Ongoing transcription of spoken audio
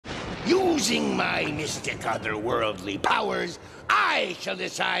Using my mystic otherworldly powers, I shall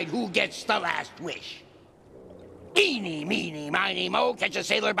decide who gets the last wish. Eeny, meeny, miny, mo, catch a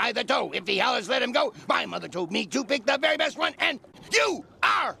sailor by the toe. If he hollers, let him go. My mother told me to pick the very best one, and you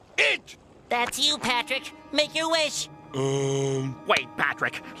are it! That's you, Patrick. Make your wish. Wait,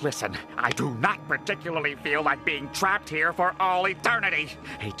 Patrick. Listen, I do not particularly feel like being trapped here for all eternity.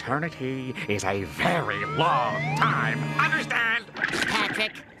 Eternity is a very long time. Understand?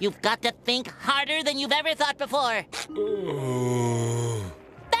 Patrick, you've got to think harder than you've ever thought before.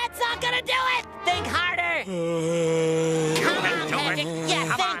 That's not gonna do it! Think harder! Come on, Patrick. Yeah,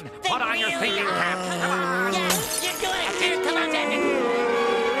 Come on, put on your thinking cap. Come on. Yeah, you're doing it. Here, come on, Patrick.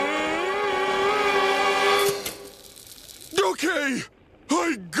 Okay,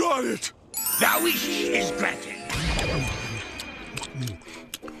 I got it. The wish is granted.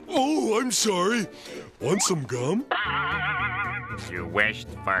 Oh, I'm sorry. Want some gum? You wished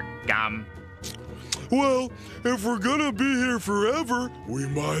for gum? Well, if we're gonna be here forever, we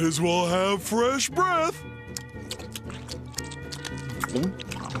might as well have fresh breath. Come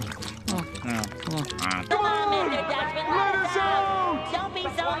on, Mr. Dutchman, let us out! Don't be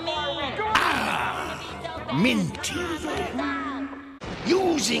so mean! Minty.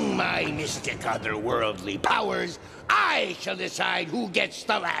 Using my mystic otherworldly powers, I shall decide who gets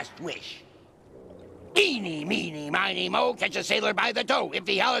the last wish. Eeny, meeny, miny, mo, catch a sailor by the toe. If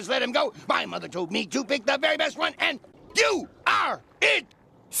he hollers, let him go. My mother told me to pick the very best one, and you are it!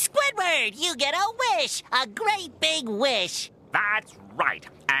 Squidward, you get a wish! A great big wish! That's right.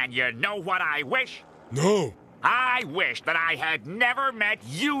 And you know what I wish? No. I wish that I had never met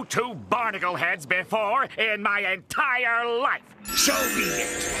you two barnacle heads before in my entire life. So be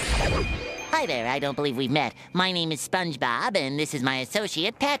it. Hi there, I don't believe we've met. My name is SpongeBob, and this is my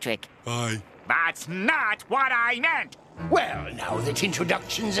associate, Patrick. Hi. That's not what I meant. Well, now that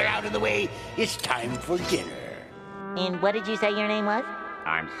introductions are out of the way, it's time for dinner. And what did you say your name was?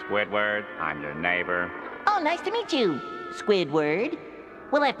 I'm Squidward. I'm your neighbor. Oh, nice to meet you, Squidward.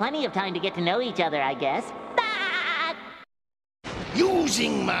 We'll have plenty of time to get to know each other, I guess. Ah!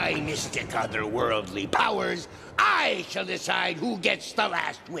 Using my mystic otherworldly powers, I shall decide who gets the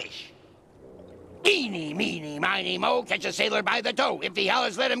last wish. Eeny, meeny, miny, mo, catch a sailor by the toe. If he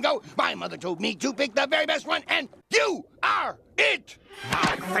hollers, let him go. My mother told me to pick the very best one, and you are it!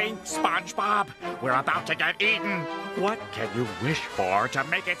 Now think, SpongeBob. We're about to get eaten. What can you wish for to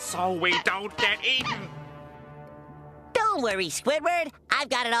make it so we don't get eaten? Don't worry, Squidward. I've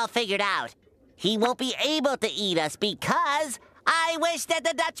got it all figured out. He won't be able to eat us because I wish that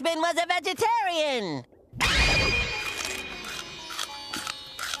the Dutchman was a vegetarian.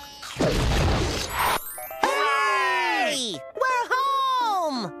 Hooray! We're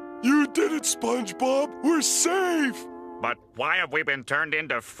home! You did it, SpongeBob. We're safe. But why have we been turned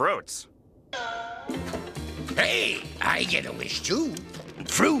into fruits? Hey, I get a wish too.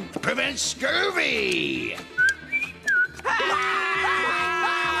 Fruit prevents scurvy.